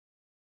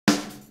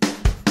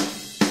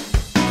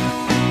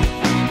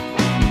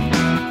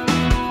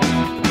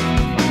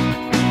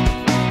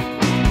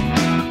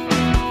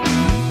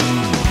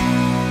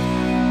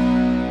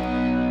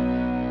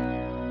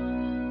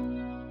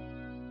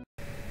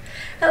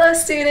Hello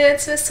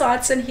students, Ms.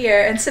 Swanson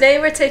here, and today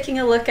we're taking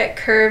a look at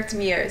curved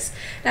mirrors.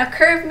 Now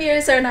curved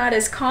mirrors are not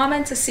as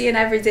common to see in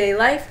everyday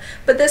life,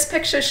 but this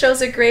picture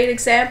shows a great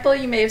example.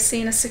 You may have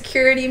seen a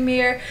security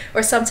mirror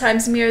or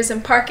sometimes mirrors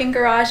in parking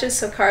garages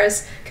so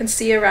cars can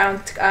see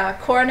around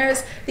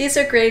corners. These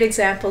are great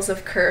examples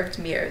of curved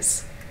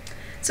mirrors.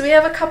 So we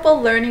have a couple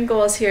learning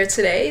goals here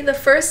today. The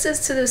first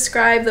is to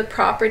describe the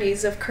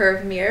properties of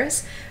curved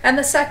mirrors, and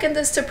the second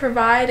is to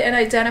provide and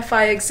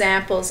identify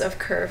examples of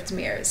curved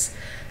mirrors.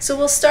 So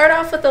we'll start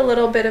off with a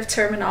little bit of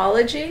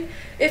terminology.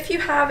 If you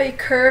have a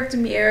curved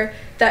mirror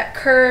that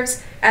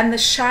curves and the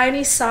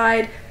shiny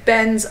side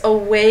bends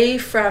away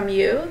from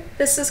you,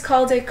 this is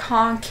called a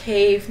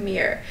concave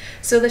mirror.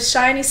 So the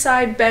shiny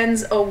side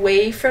bends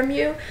away from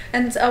you,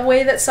 and a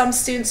way that some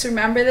students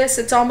remember this,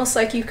 it's almost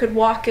like you could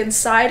walk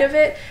inside of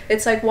it.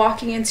 It's like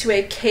walking into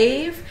a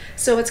cave,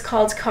 so it's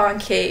called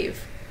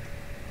concave.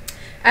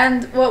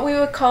 And what we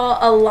would call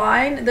a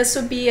line, this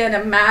would be an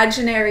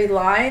imaginary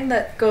line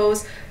that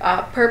goes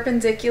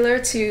perpendicular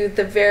to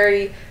the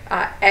very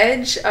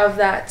edge of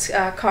that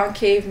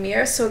concave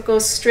mirror, so it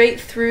goes straight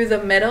through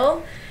the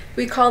middle.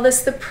 We call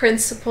this the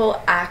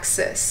principal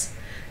axis.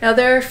 Now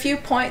there are a few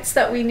points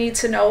that we need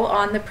to know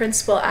on the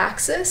principal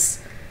axis.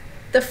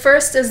 The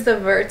first is the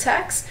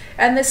vertex,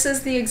 and this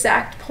is the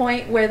exact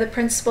point where the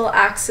principal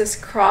axis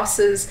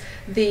crosses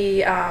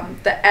the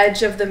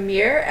edge of the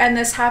mirror, and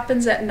this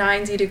happens at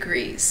 90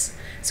 degrees,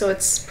 so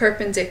it's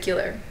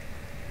perpendicular.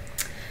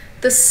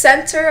 The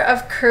center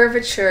of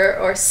curvature,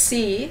 or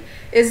C,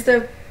 is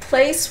the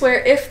place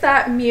where if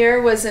that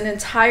mirror was an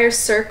entire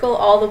circle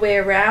all the way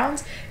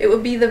around, it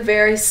would be the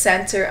very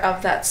center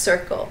of that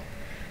circle.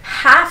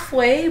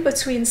 Halfway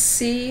between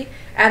C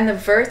and the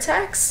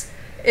vertex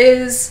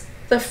is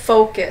the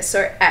focus,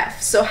 or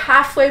F. So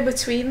halfway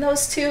between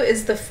those two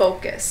is the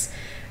focus.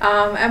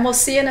 And we'll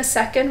see in a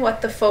second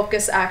what the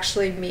focus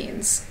actually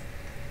means.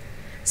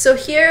 So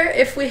here,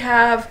 if we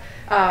have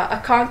a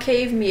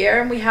concave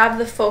mirror and we have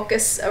the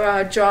focus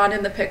drawn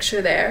in the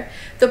picture there,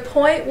 the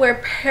point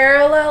where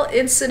parallel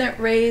incident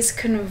rays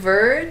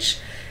converge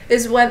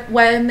is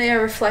when they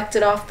are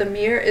reflected off the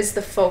mirror is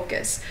the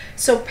focus.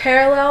 So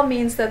parallel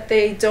means that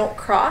they don't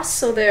cross,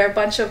 so there are a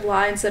bunch of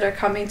lines that are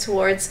coming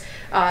towards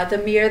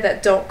the mirror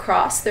that don't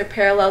cross. They're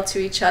parallel to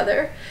each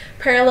other.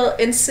 Parallel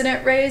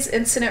incident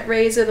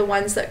rays are the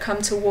ones that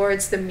come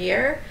towards the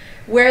mirror.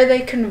 Where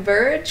they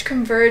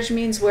converge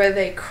means where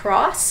they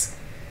cross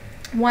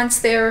once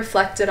they are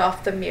reflected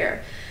off the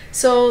mirror.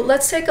 So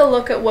let's take a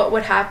look at what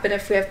would happen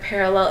if we have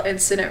parallel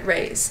incident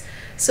rays.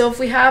 So if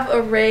we have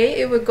a ray,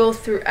 it would go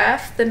through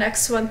F, the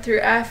next one through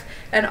F,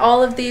 and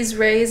all of these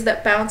rays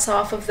that bounce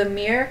off of the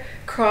mirror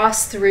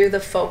cross through the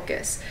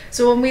focus.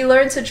 So when we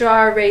learn to draw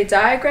our ray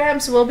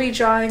diagrams, we'll be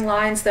drawing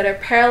lines that are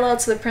parallel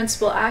to the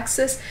principal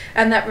axis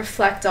and that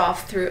reflect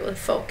off through the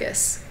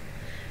focus.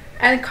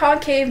 And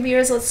concave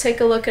mirrors, let's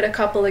take a look at a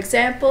couple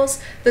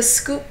examples. The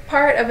scoop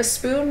part of a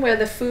spoon where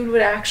the food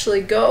would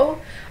actually go.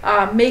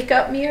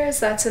 Makeup mirrors,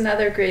 that's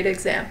another great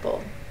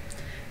example.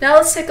 Now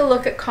let's take a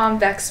look at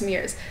convex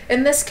mirrors.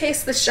 In this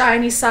case, the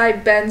shiny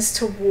side bends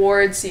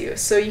towards you.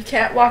 So you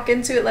can't walk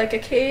into it like a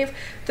cave,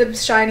 the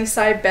shiny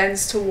side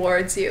bends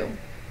towards you.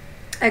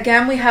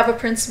 Again, we have a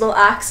principal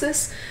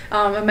axis,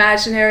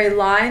 imaginary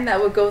line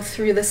that would go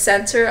through the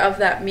center of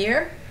that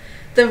mirror.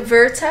 The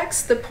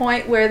vertex, the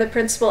point where the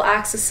principal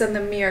axis and the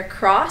mirror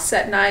cross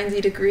at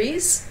 90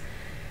 degrees.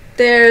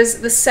 There's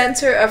the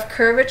center of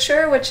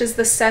curvature, which is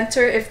the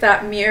center if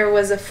that mirror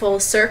was a full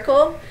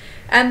circle.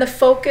 And the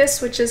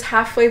focus, which is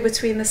halfway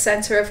between the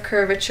center of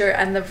curvature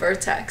and the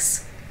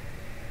vertex.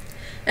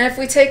 And if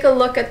we take a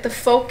look at the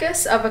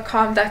focus of a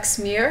convex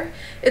mirror,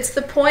 it's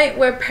the point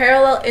where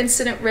parallel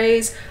incident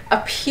rays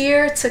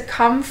appear to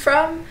come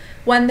from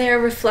when they are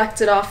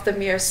reflected off the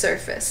mirror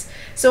surface.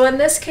 So in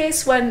this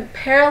case, when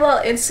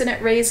parallel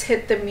incident rays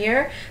hit the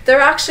mirror,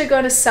 they're actually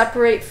going to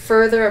separate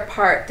further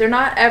apart. They're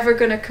not ever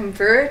going to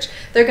converge,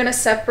 they're going to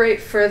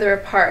separate further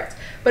apart.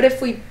 But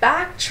if we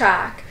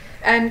backtrack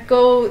and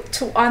go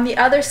to on the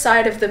other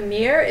side of the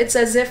mirror, it's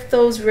as if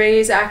those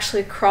rays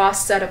actually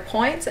crossed at a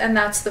point, and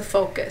that's the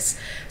focus.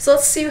 So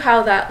let's see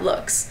how that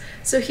looks.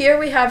 So here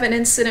we have an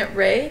incident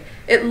ray.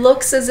 It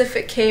looks as if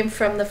it came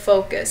from the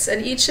focus,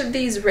 and each of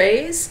these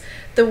rays,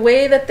 the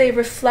way that they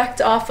reflect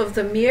off of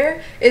the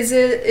mirror is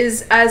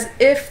as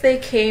if they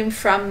came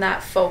from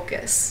that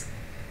focus.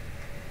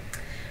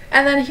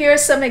 And then here are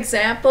some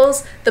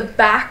examples. The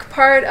back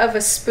part of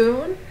a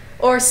spoon,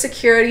 or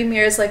security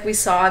mirrors like we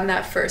saw in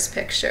that first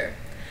picture.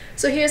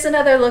 So here's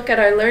another look at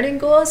our learning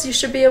goals. You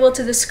should be able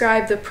to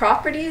describe the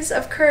properties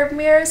of curved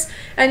mirrors,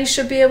 and you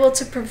should be able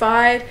to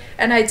provide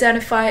and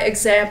identify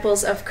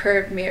examples of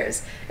curved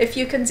mirrors. If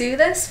you can do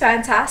this,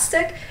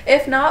 fantastic.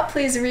 If not,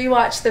 please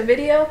rewatch the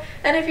video,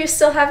 and if you're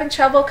still having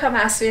trouble, come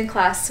ask me in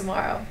class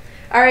tomorrow.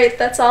 Alright,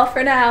 that's all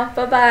for now.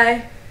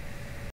 Bye-bye.